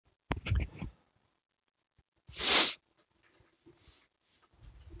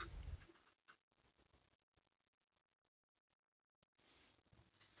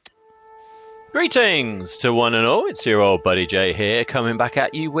Greetings to one and all, it's your old buddy Jay here, coming back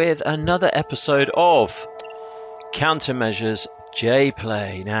at you with another episode of Countermeasures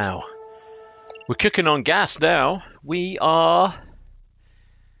J-Play. Now, we're cooking on gas now. We are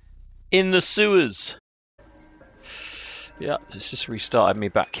in the sewers. Yeah, it's just restarted me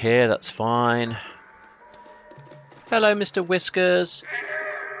back here, that's fine. Hello, Mr. Whiskers.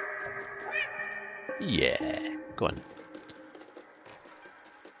 Yeah, go on.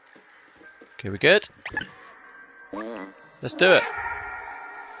 Okay, we good? Let's do it.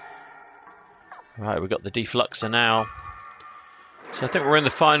 Right, we've got the defluxer now. So I think we're in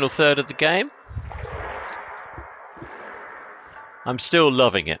the final third of the game. I'm still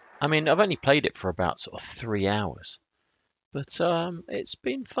loving it. I mean, I've only played it for about sort of 3 hours. But it's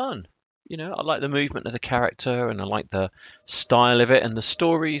been fun. You know, I like the movement of the character and I like the style of it, and the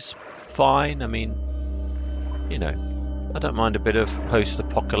story's fine. I mean, you know, I don't mind a bit of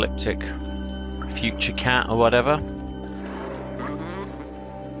post-apocalyptic future cat or whatever.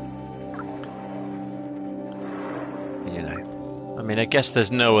 You know, I mean, I guess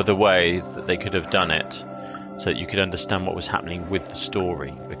there's no other way that they could have done it so that you could understand what was happening with the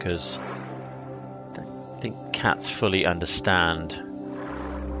story, because I don't think cats fully understand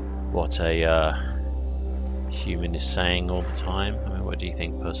what a human is saying all the time. I mean, what do you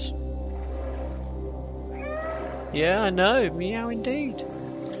think, Puss? Yeah, I know, meow indeed.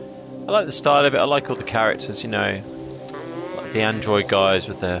 I like the style of it. I like all the characters, you know, like the android guys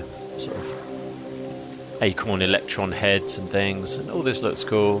with their sort of acorn electron heads and things, and all this looks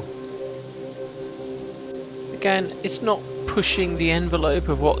cool. Again, it's not pushing the envelope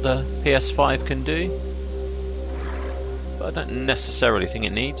of what the PS5 can do, but I don't necessarily think it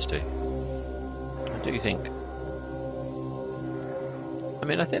needs to. I do think. I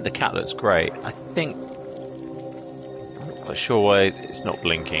mean, I think the cat looks great. I think. I'm not sure why it's not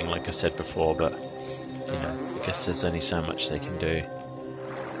blinking, like I said before, but you know, I guess there's only so much they can do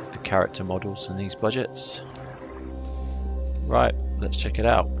with the character models in these budgets. Right, let's check it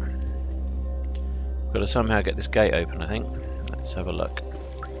out. We've got to somehow get this gate open, I think. Let's have a look.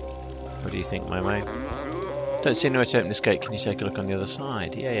 What do you think, Momo? Don't see any way to open this gate. Can you take a look on the other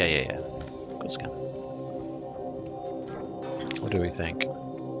side? Yeah. Of course you can. What do we think? I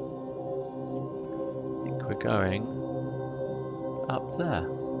think we're going up there.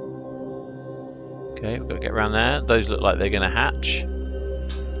 Okay, we've got to get around there. Those look like they're going to hatch.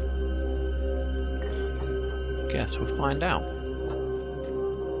 Guess we'll find out.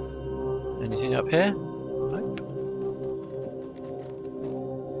 Anything up here? Nope.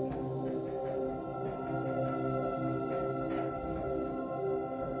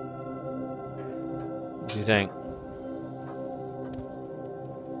 What do you think?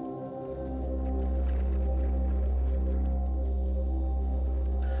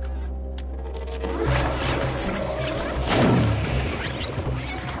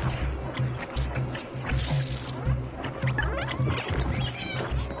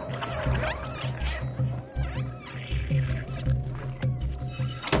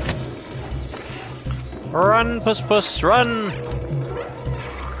 Run, Puss Puss, run!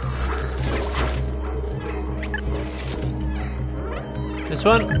 This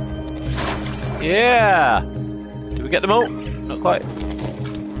one? Yeah! Did we get them all? Not quite. I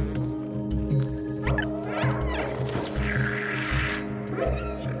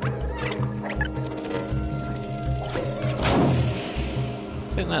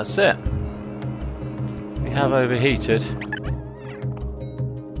think that's it. We have overheated.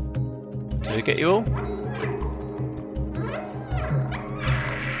 Did we get you all?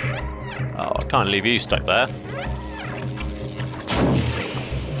 Oh, I can't leave you stuck there.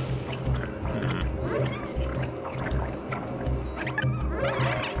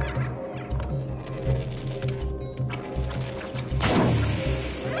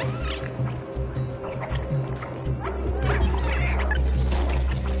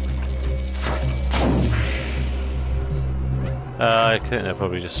 I think they're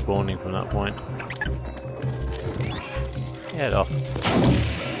probably just spawning from that point. Head off.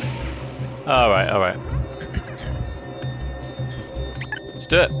 Alright. Let's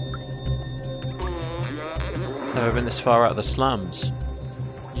do it. Never been this far out of the slums.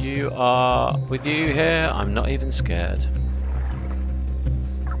 With you here, I'm not even scared.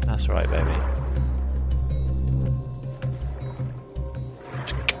 That's right, baby.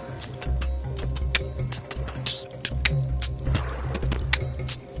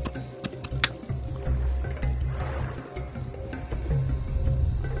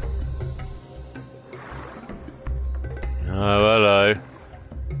 Oh, hello.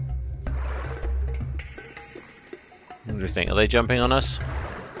 What do you think? Are they jumping on us?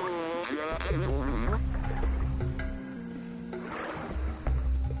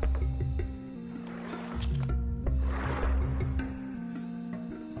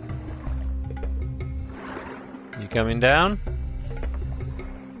 coming down?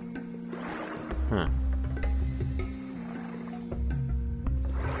 Huh.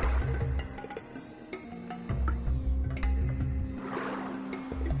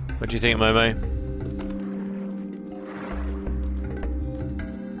 What do you think, Momo?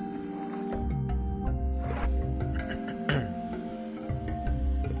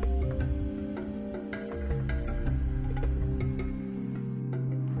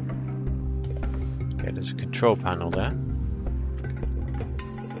 Okay, there's a control panel there.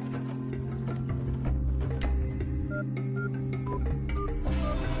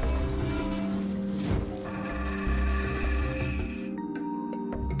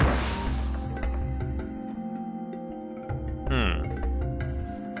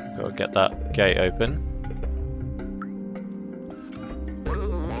 Gotta get that gate open.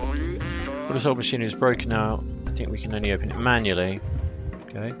 Well, this old machinery is broken now. I think we can only open it manually.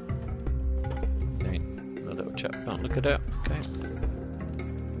 Okay. Okay. The little chap can't look at it.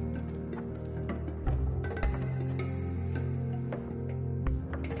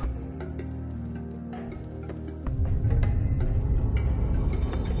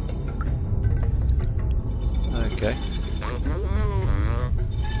 Okay. Okay.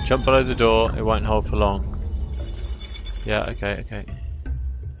 Jump below the door, it won't hold for long. Yeah, okay, okay.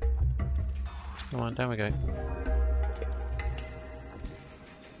 Come on, down we go.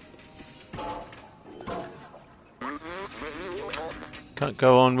 Can't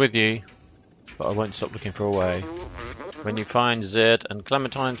go on with you, but I won't stop looking for a way. When you find Zed and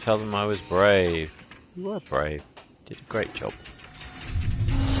Clementine, tell them I was brave. You were brave. Did a great job.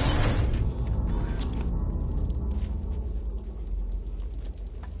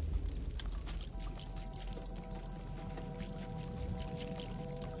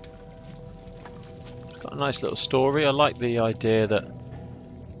 Got a nice little story. I like the idea that,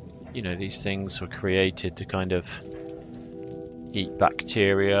 you know, these things were created to kind of eat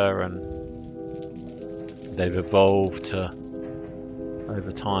bacteria, and they've evolved to,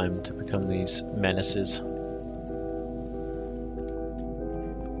 over time, to become these menaces.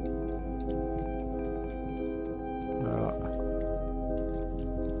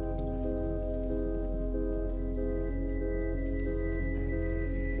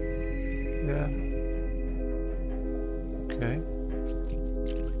 Yeah. Okay.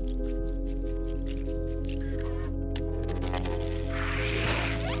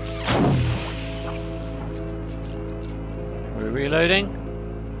 Are we reloading?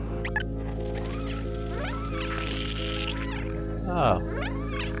 Oh.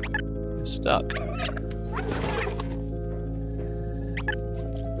 It's stuck.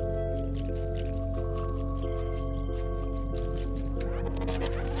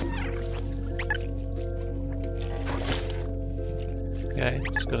 Okay,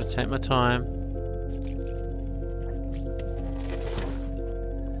 just gotta take my time.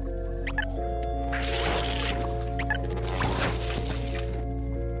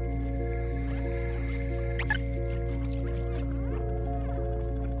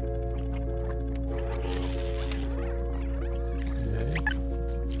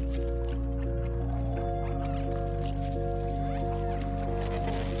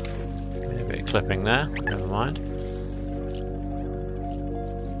 Okay, a bit of clipping there, never mind.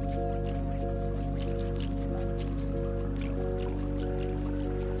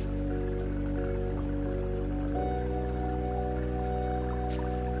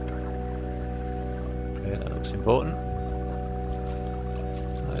 Important.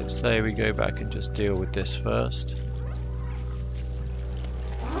 I'd say we go back and just deal with this first.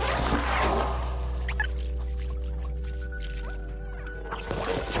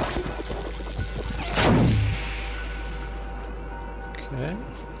 Okay.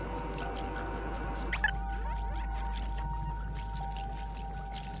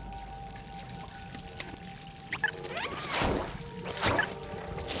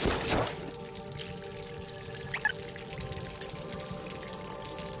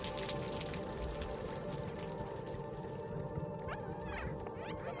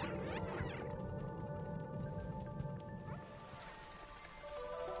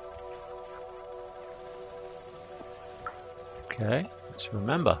 Okay, let's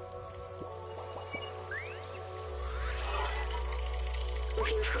remember.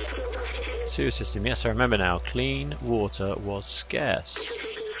 Sewer system, yes, I remember now. Clean water was scarce.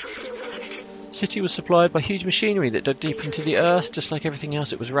 The city was supplied by huge machinery that dug deep into the earth. Just like everything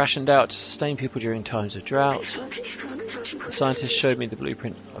else, it was rationed out to sustain people during times of drought. The scientists showed me the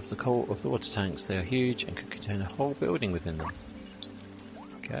blueprint of the water tanks. They are huge and could contain a whole building within them.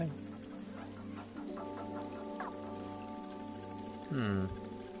 Okay.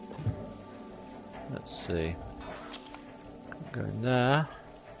 Let's see. Go in there.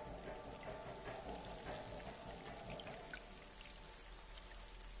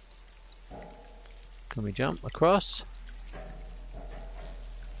 Can we jump across?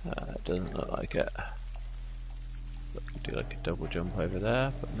 It doesn't look like it. But we could do like a double jump over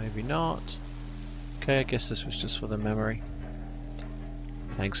there, but maybe not. Okay, I guess this was just for the memory.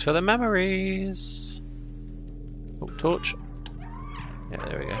 Thanks for the memories! Oh, torch. Yeah,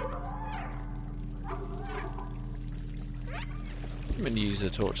 there we go. I haven't used the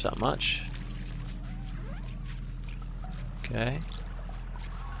torch that much. Okay.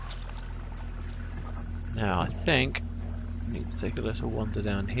 Now I think I need to take a little wander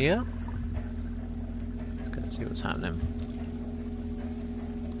down here. Let's go and see what's happening.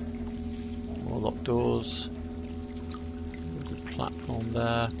 More locked doors. There's a platform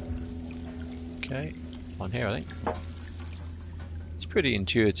there. Okay, on here I think. It's pretty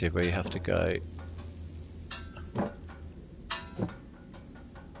intuitive where you have to go.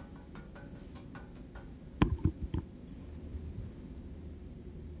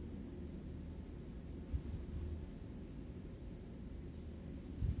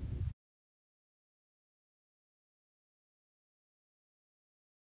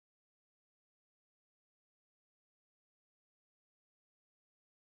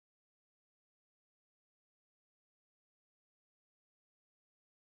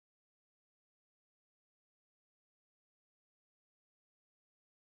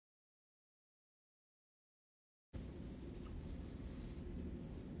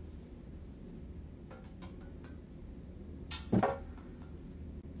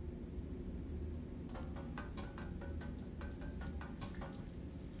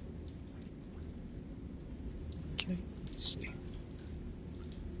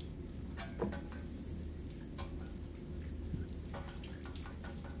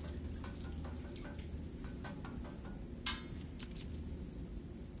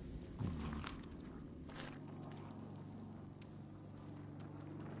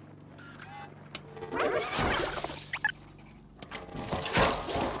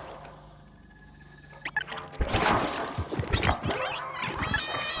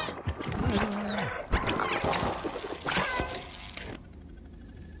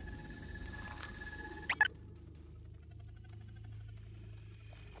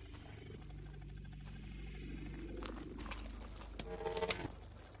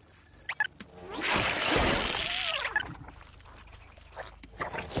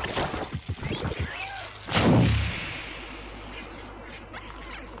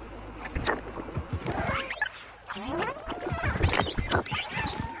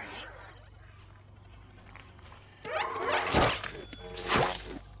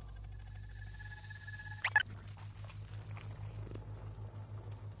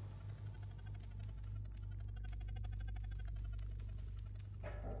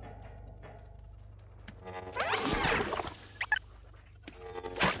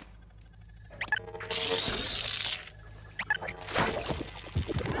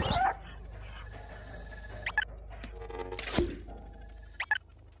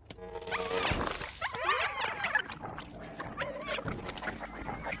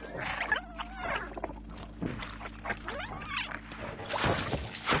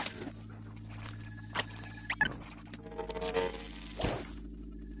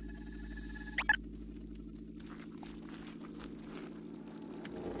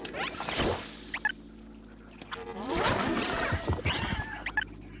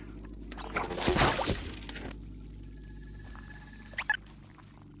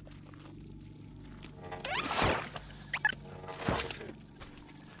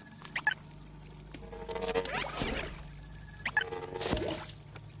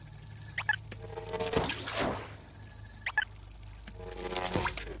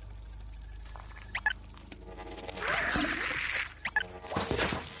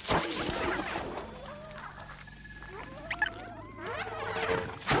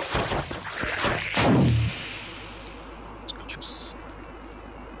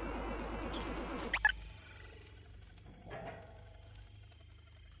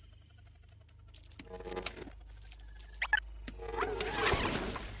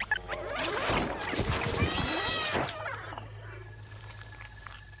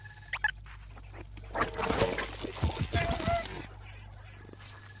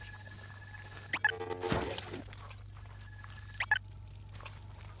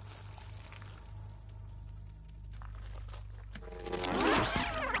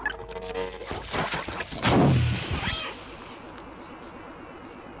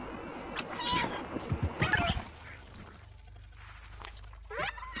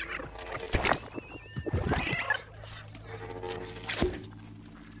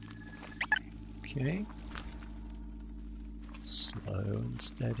 Okay. Slow and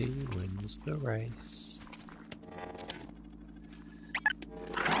steady wins the race.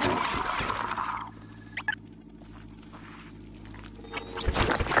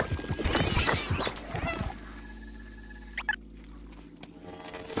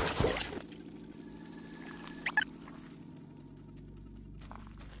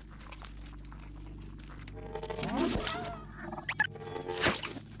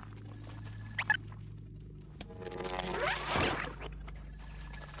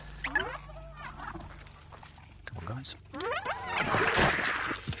 Guys.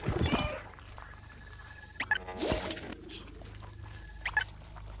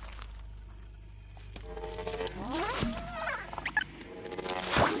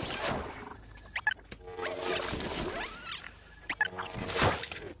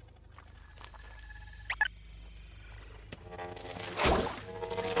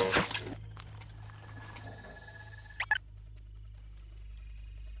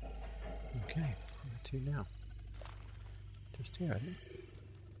 Okay, where to now? Just here, I think.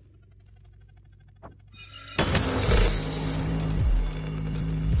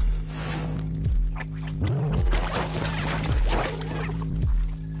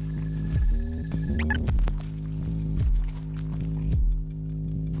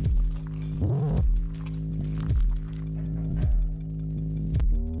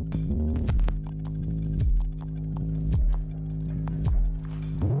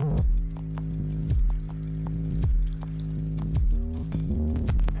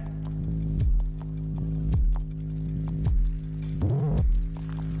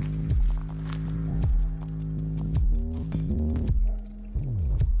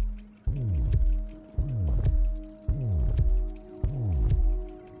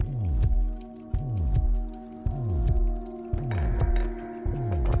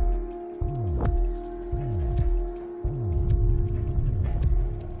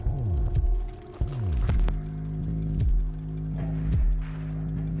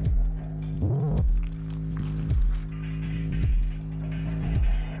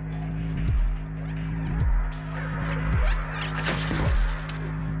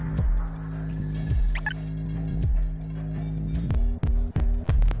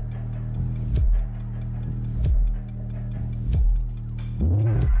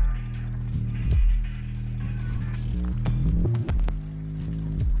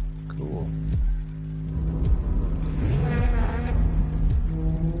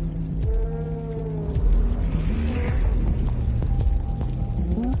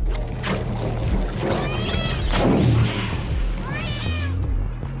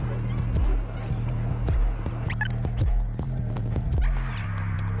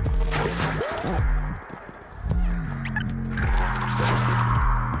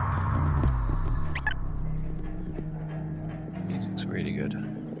 Music's really good.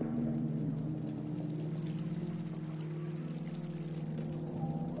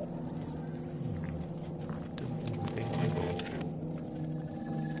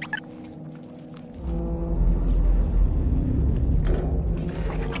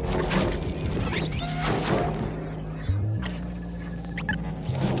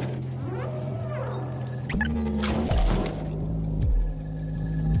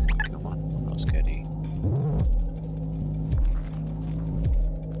 Come on, I'm not scared of you.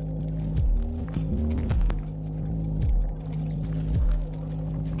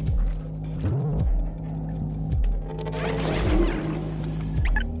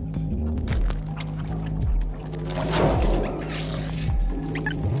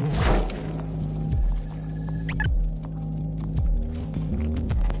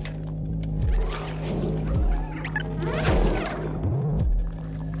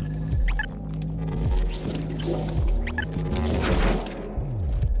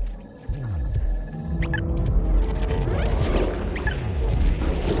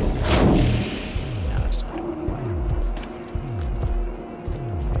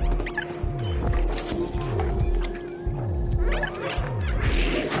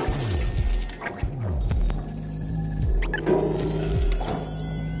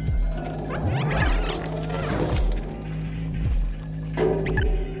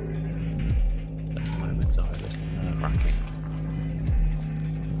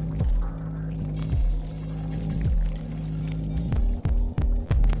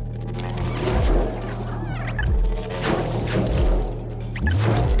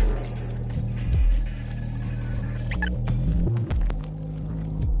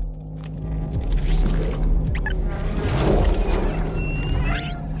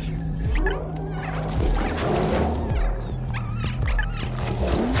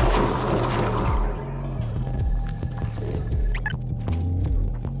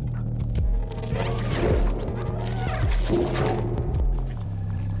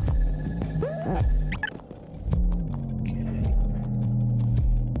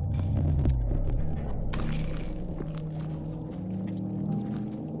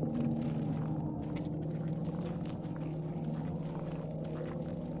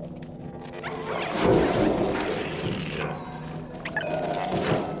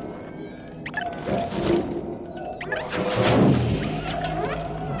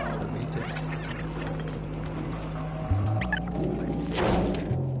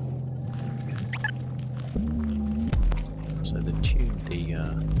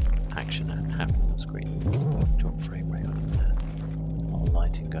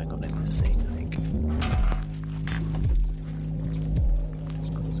 fighting going on in this scene, I think. It's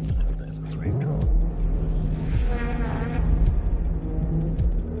causing a little bit of a frame drop.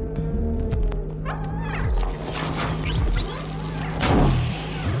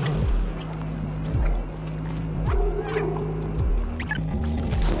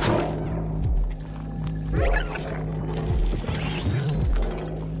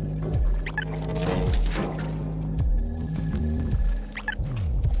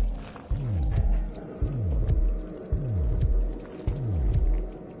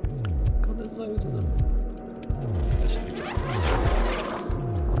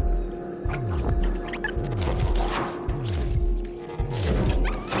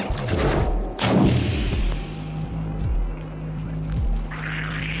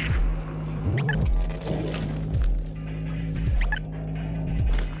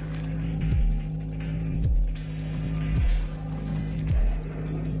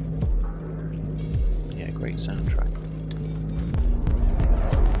 Great soundtrack.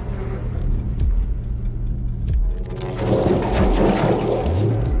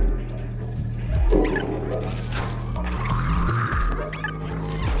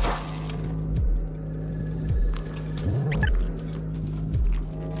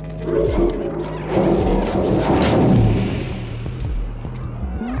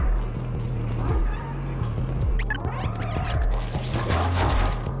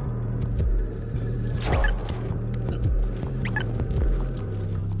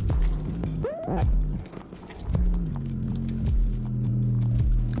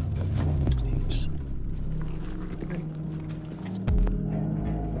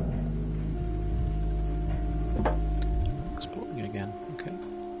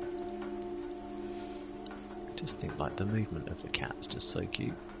 Just think like the movement of the cat's just so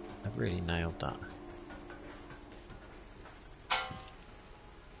cute. I've really nailed that.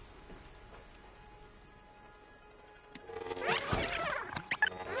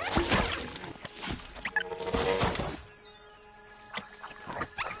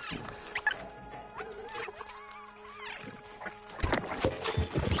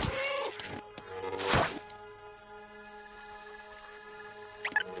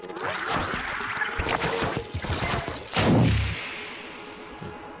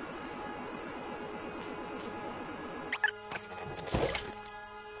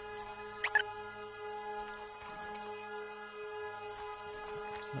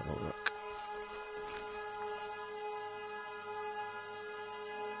 Let's have a look.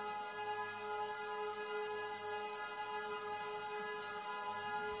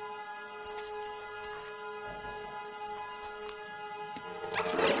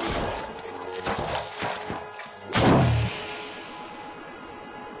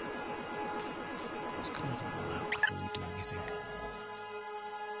 Let's clear them all out before we do anything.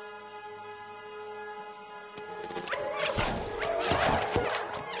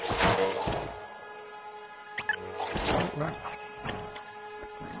 Right.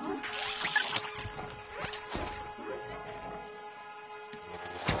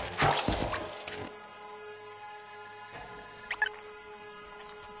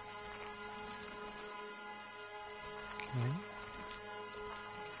 Okay.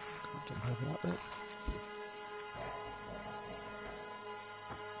 Can't jump over that bit.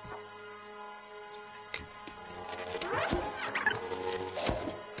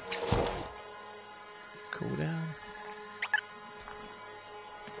 Cool down.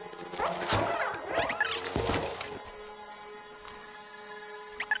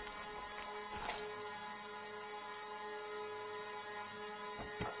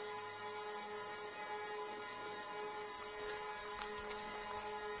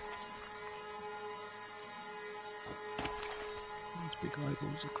 These big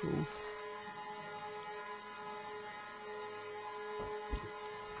eyeballs are cool.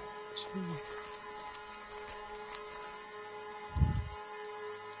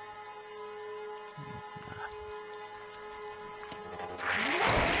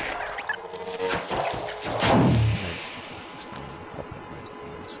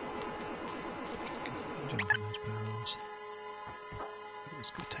 Let's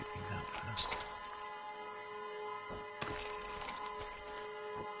go take these out first.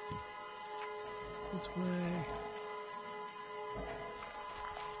 This way.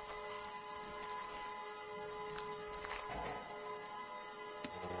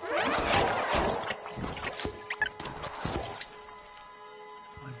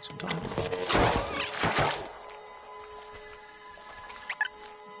 Find some time.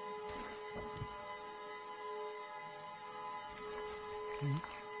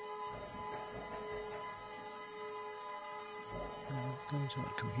 Going to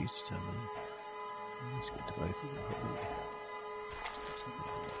our computer terminal. Let's get to both of them probably. Let's have a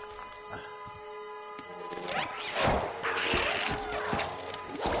look.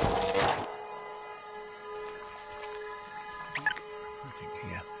 I think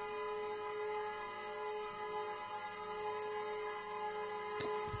here.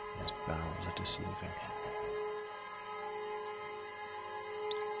 These barrels are deceiving.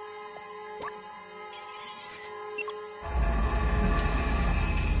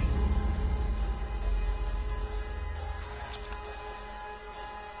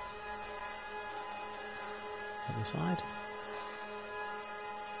 Other side.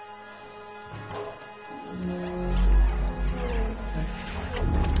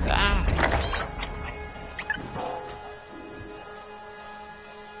 Ah!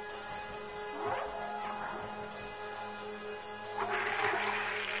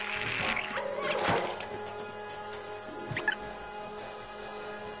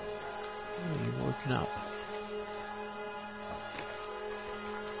 Oh, you're woken up.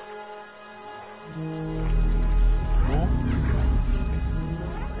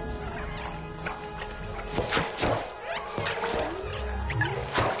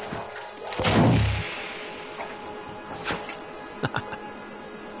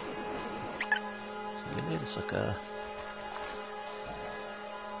 Sucker.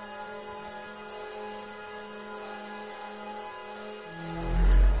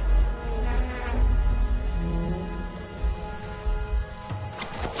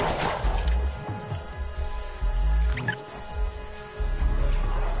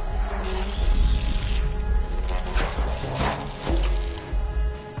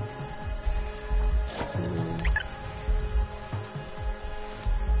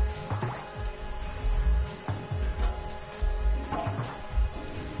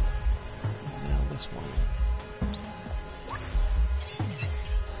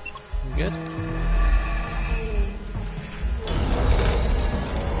 Good.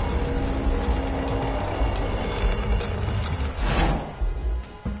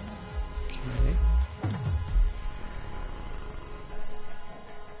 Okay.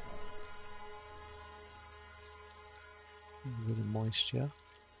 A bit of moisture.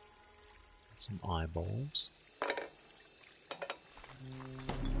 Some eyeballs.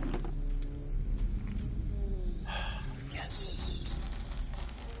 Yes.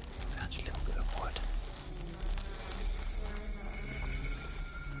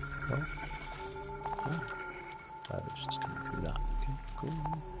 It's just coming through that. Okay, cool.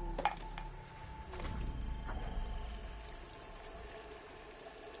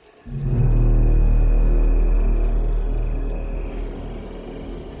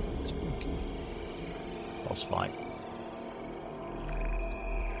 Spooky. Boss fight.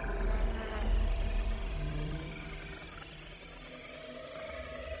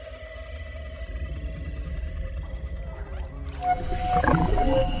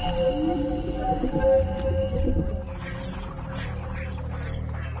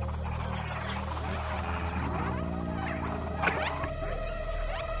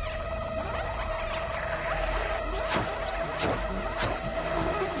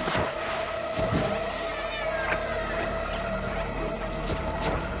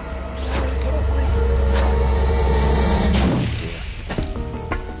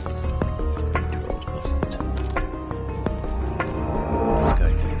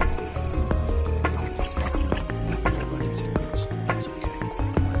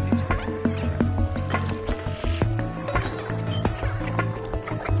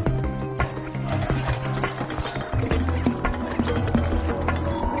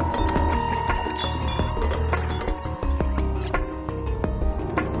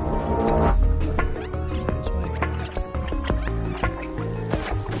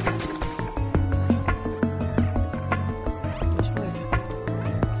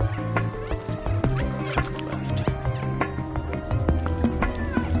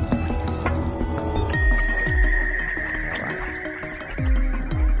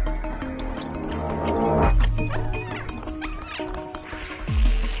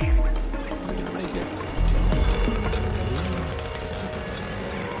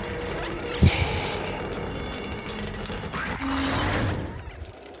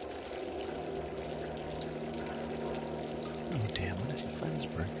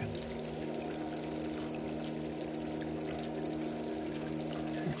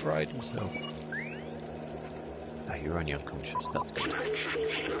 Fried himself. Oh, you're only unconscious, that's good.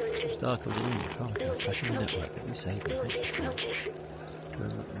 It's dark over you, found a crashing the network, but disabled, thank you for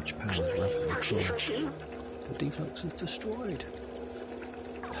doing that much power is rough and cool. The deflux is destroyed.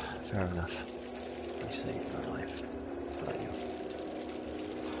 Fair enough. You saved my life. Let you off.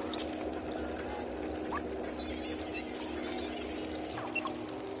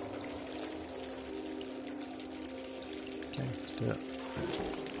 do it.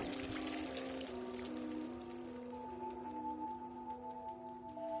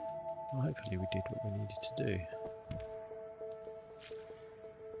 Well, hopefully we did what we needed to do.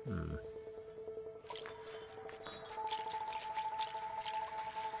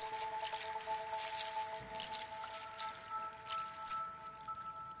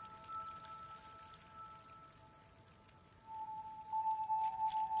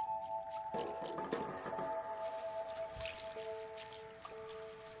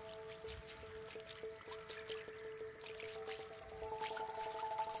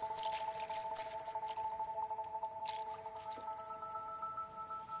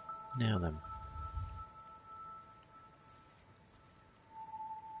 Now then.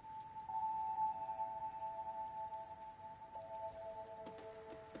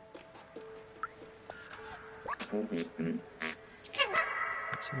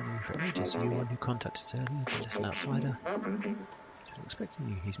 It's someone for ages. You one who contacted us earlier, just an outsider. Wasn't expecting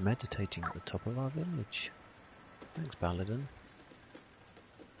you. He's meditating at the top of our village. Thanks, Paladin.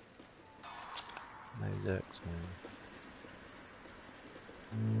 No Zerks,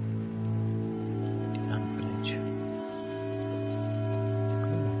 and village.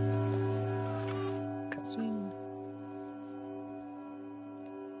 Cool. Cutscene.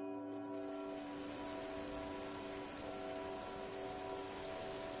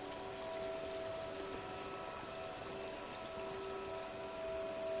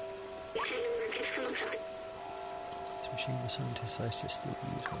 This machine the scientists assisted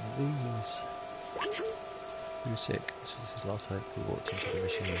used one of these. He was sick. This was his last hope. He walked into the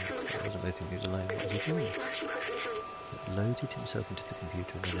machine. It wasn't letting he was alone. What was he doing? He loaded himself into the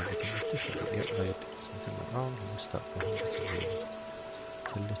computer and then everything was different. But the upload, something went wrong and was stuck behind the wheels.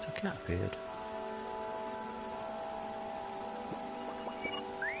 The little cat appeared.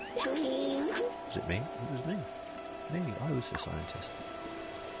 Was it me? It was me. Me. I was the scientist.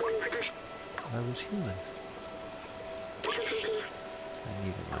 I was human. I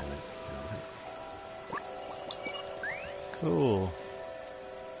need a moment. Cool.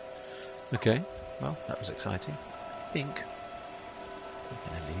 Okay, well, that was exciting. I think I'm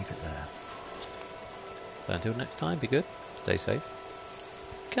going to leave it there. So until next time, be good, stay safe,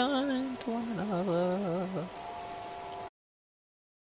 kind to one another.